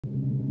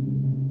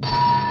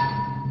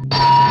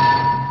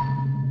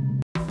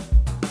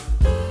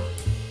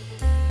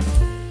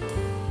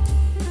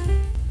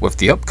With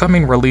the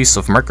upcoming release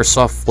of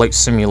Microsoft Flight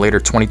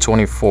Simulator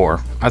 2024,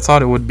 I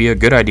thought it would be a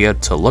good idea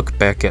to look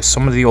back at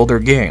some of the older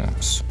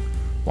games.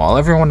 While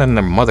everyone and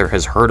their mother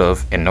has heard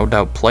of and no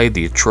doubt played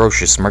the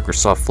atrocious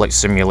Microsoft Flight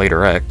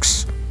Simulator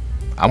X,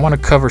 I want to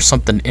cover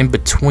something in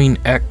between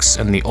X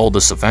and the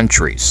oldest of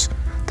entries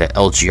that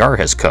LGR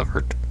has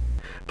covered.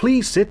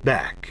 Please sit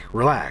back,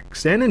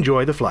 relax, and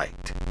enjoy the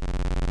flight.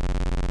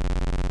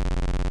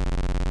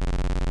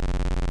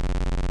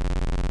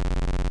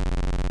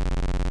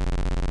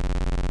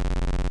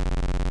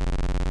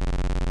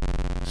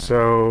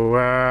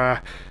 So,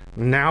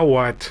 now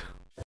what?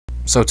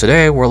 So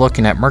today we're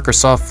looking at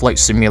Microsoft Flight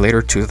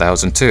Simulator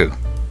 2002.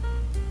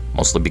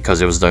 Mostly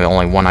because it was the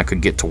only one I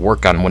could get to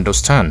work on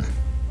Windows 10.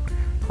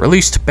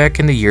 Released back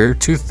in the year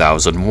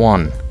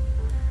 2001.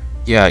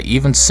 Yeah,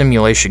 even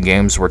simulation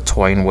games were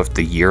toying with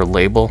the year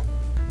label.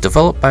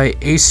 Developed by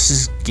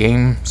Aces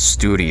Game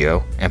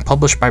Studio and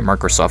published by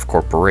Microsoft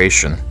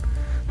Corporation.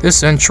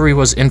 This entry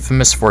was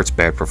infamous for its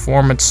bad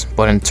performance,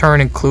 but in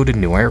turn included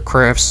new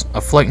aircrafts,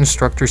 a flight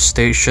instructor's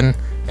station,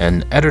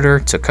 an editor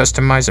to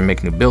customize and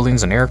make new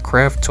buildings and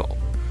aircraft,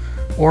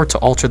 or to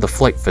alter the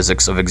flight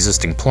physics of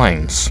existing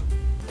planes.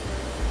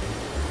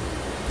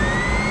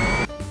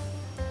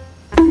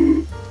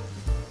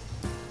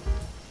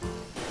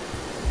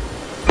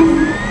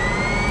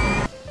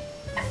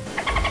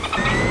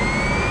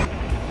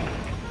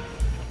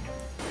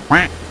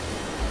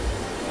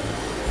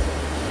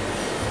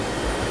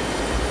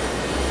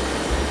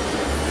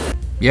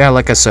 Yeah,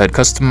 like I said,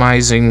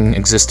 customizing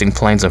existing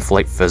planes and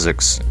flight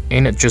physics.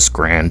 Ain't it just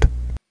grand?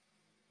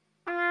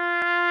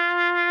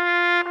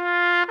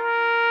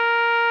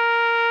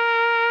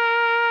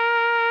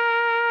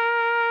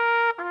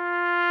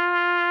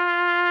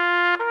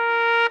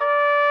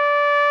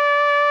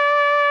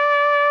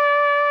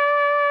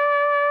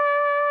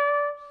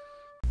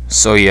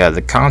 So yeah,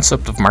 the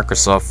concept of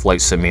Microsoft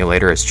Flight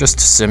Simulator is just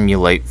to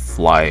simulate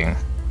flying.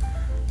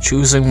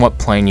 Choosing what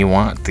plane you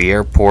want at the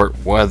airport,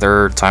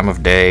 weather, time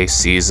of day,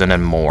 season,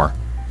 and more.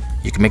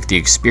 You can make the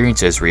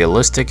experience as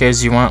realistic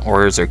as you want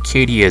or as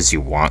arcadey as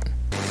you want.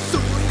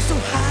 Soaring so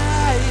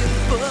high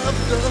above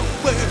the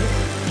world,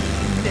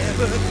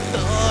 never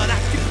thought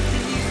I could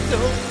be so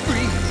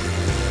free.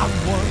 I'm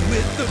one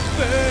with the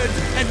birds,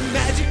 and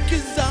magic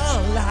is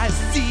all I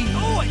see.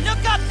 Oh,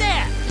 look up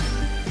there!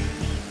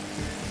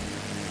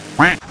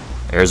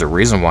 There's a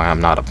reason why I'm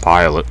not a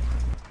pilot.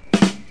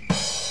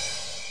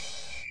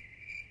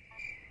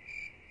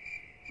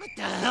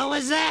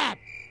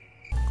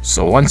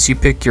 So once you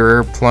pick your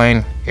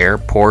airplane,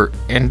 airport,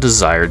 and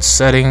desired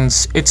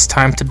settings, it's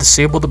time to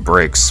disable the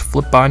brakes,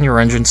 flip on your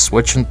engine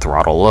switch, and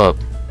throttle up.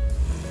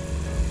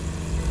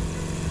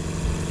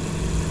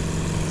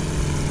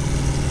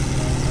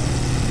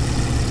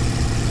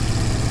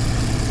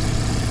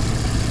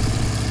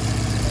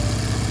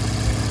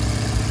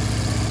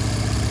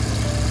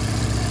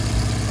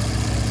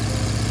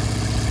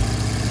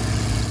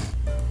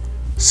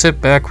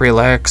 Sit back,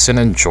 relax, and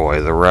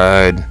enjoy the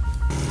ride.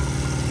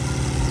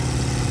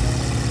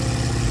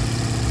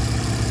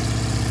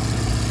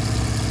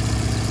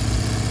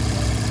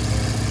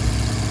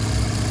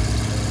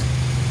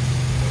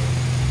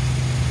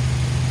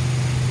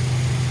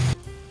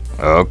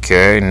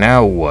 Okay,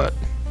 now what?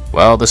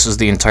 Well, this is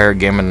the entire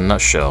game in a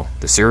nutshell.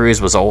 The series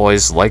was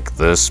always like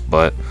this,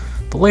 but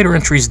the later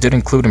entries did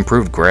include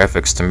improved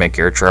graphics to make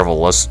air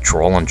travel less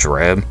droll and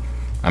drab.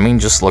 I mean,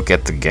 just look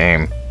at the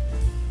game.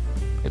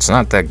 It's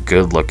not that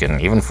good looking,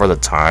 even for the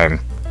time.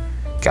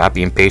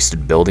 Copy and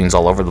pasted buildings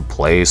all over the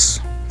place.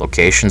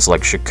 Locations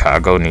like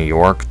Chicago, New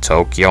York,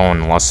 Tokyo,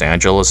 and Los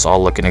Angeles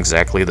all looking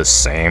exactly the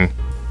same.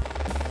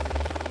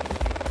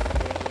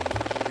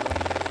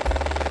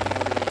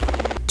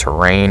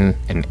 Terrain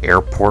and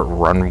airport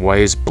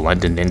runways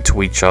blending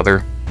into each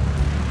other.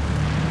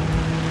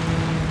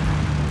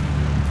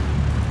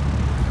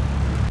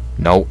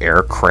 No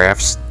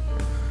aircrafts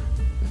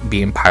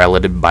being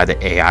piloted by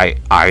the AI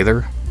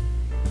either.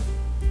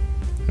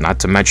 Not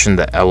to mention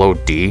the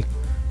LOD.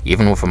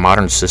 Even with a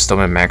modern system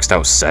and maxed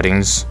out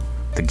settings,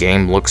 the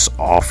game looks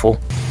awful.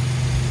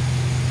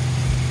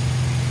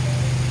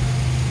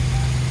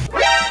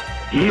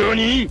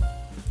 NANI?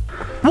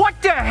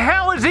 What the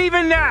hell is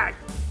even that?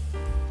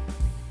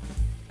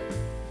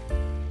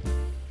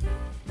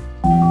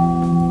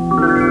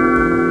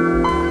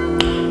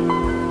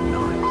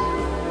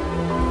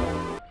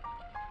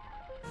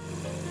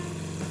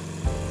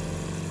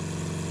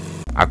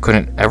 I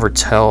couldn't ever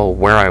tell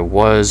where I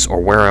was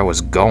or where I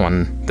was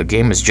going. The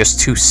game is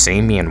just too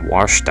samey and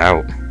washed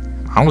out.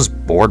 I was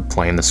bored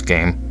playing this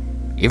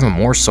game, even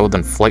more so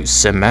than Flight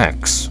Sim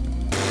X.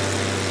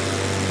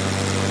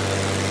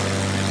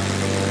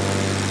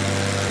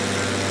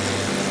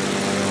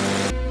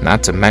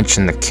 Not to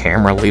mention the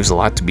camera leaves a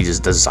lot to be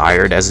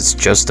desired, as it's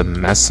just a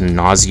mess and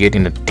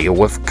nauseating to deal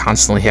with,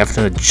 constantly having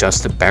to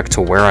adjust it back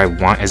to where I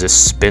want as it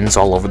spins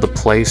all over the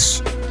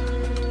place.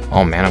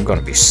 Oh man, I'm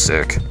gonna be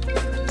sick.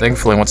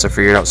 Thankfully, once I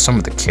figured out some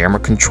of the camera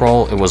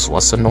control, it was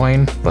less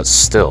annoying, but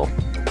still,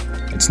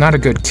 it It's not a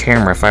good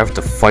camera if I have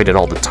to fight it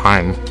all the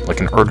time, like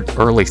an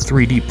early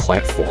 3D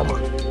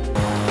platformer.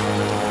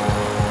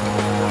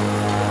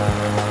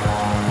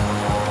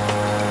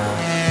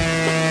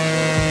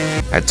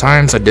 At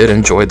times I did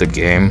enjoy the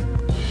game.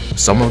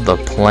 Some of the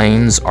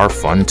planes are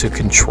fun to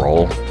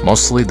control,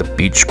 mostly the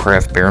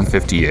Beechcraft Baron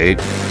 58.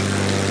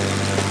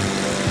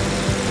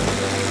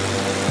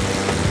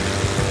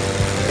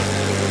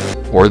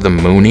 Or the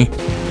Mooney.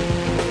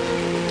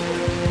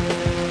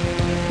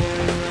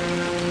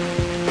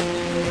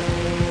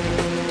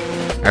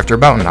 After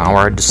about an hour,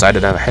 I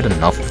decided I had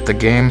enough of the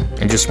game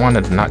and just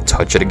wanted to not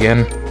touch it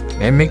again.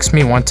 It makes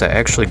me want to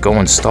actually go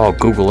install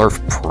Google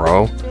Earth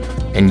Pro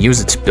and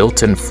use its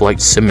built-in flight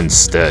sim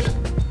instead,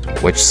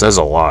 which says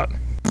a lot.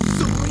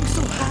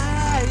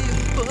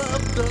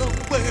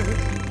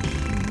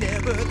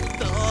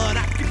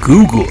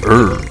 Google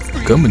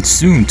Earth, coming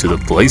soon to the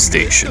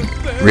PlayStation,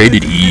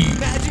 rated E.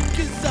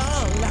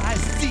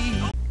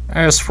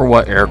 As for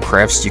what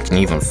aircrafts you can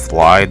even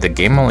fly, the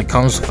game only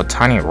comes with a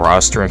tiny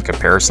roster in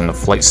comparison to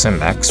Flight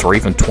Sim X or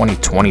even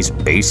 2020's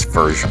base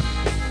version.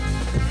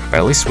 But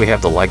at least we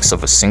have the likes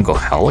of a single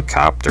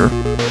helicopter,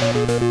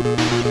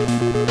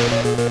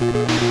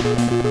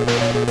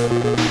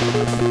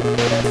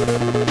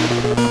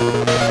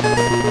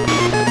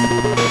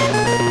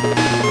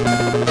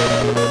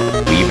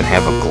 we even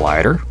have a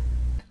glider.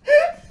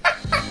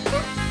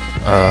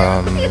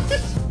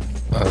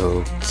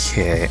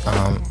 Okay,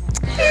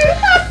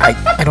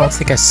 I don't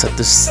think I set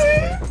this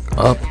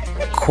up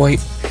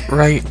quite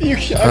right.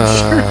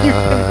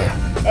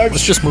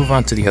 Let's just move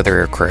on to the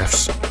other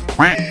aircrafts.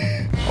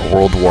 A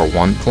World War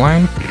I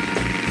plane.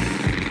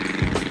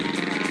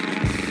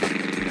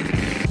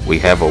 We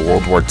have a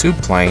World War II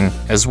plane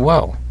as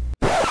well.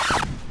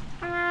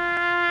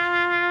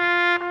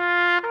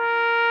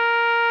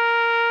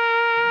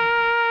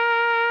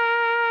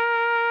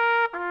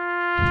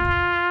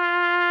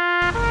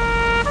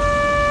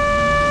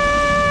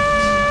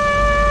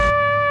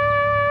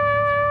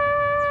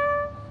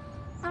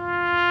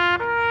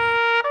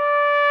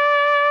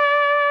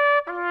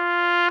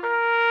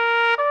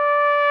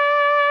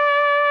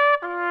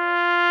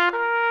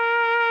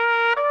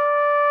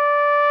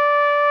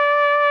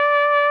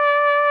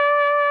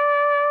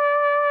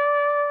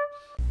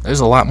 There's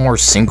a lot more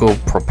single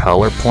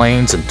propeller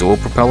planes and dual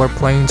propeller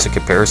planes in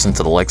comparison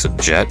to the likes of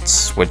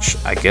jets, which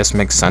I guess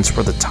makes sense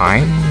for the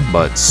time,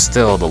 but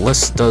still, the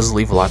list does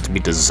leave a lot to be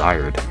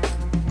desired.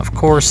 Of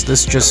course,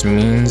 this just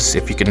means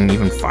if you can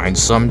even find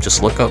some,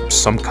 just look up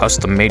some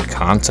custom-made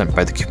content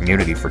by the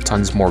community for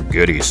tons more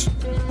goodies.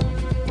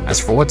 As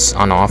for what's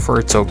on offer,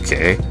 it's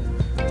okay.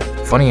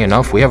 Funny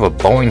enough, we have a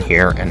Boeing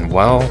here, and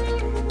well,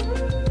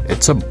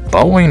 it's a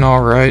Boeing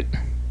alright.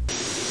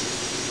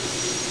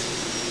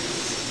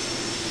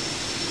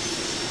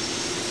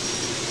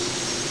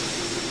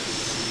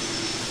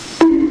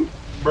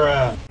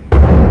 Bruh.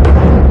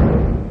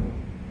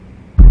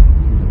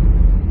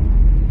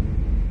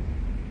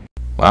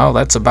 Well,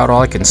 that's about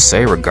all I can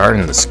say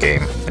regarding this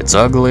game. It's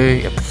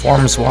ugly, it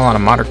performs well on a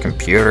modern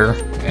computer,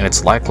 and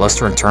it's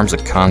lackluster in terms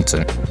of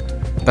content.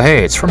 But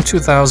hey, it's from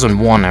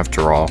 2001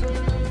 after all.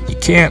 You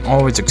can't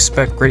always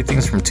expect great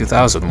things from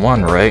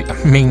 2001, right?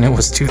 I mean, it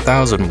was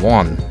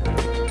 2001.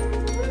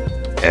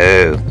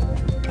 Oh.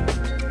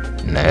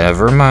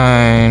 Never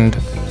mind.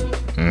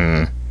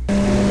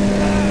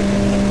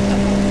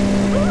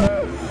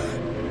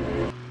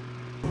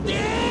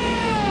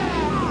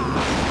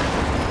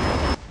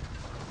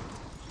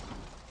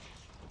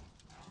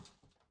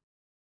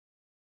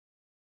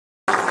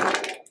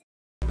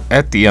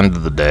 At the end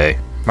of the day,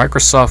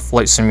 Microsoft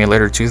Flight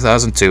Simulator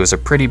 2002 is a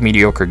pretty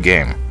mediocre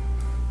game.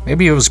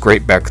 Maybe it was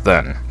great back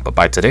then, but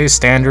by today's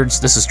standards,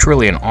 this is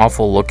truly an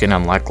awful looking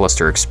and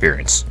lackluster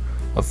experience.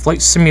 With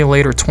Flight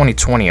Simulator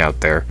 2020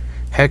 out there,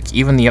 heck,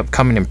 even the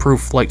upcoming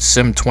improved Flight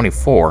Sim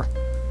 24,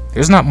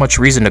 there's not much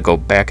reason to go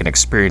back and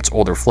experience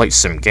older Flight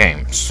Sim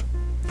games.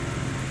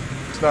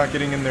 It's not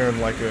getting in there in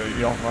like a,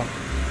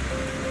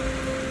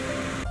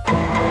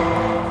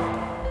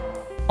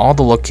 All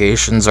the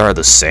locations are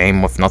the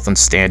same with nothing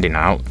standing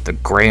out, the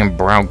gray and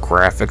brown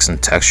graphics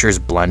and textures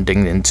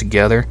blending in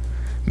together,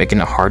 making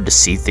it hard to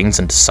see things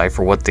and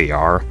decipher what they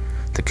are.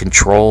 The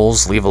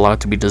controls leave a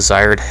lot to be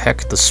desired,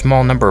 heck, the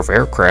small number of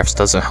aircrafts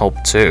doesn't help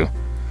too.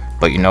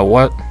 But you know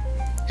what?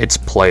 It's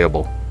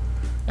playable.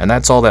 And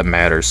that's all that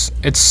matters.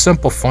 It's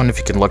simple fun if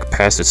you can look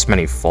past its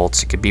many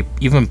faults. It can be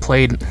even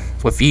played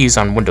with ease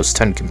on Windows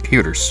 10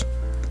 computers.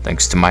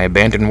 Thanks to my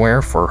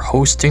abandonware for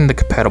hosting the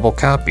compatible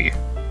copy.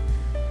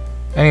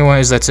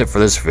 Anyways, that's it for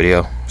this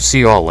video. See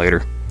you all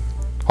later.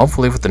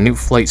 Hopefully with the new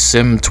Flight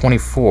Sim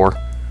 24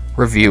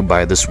 review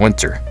by this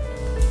winter.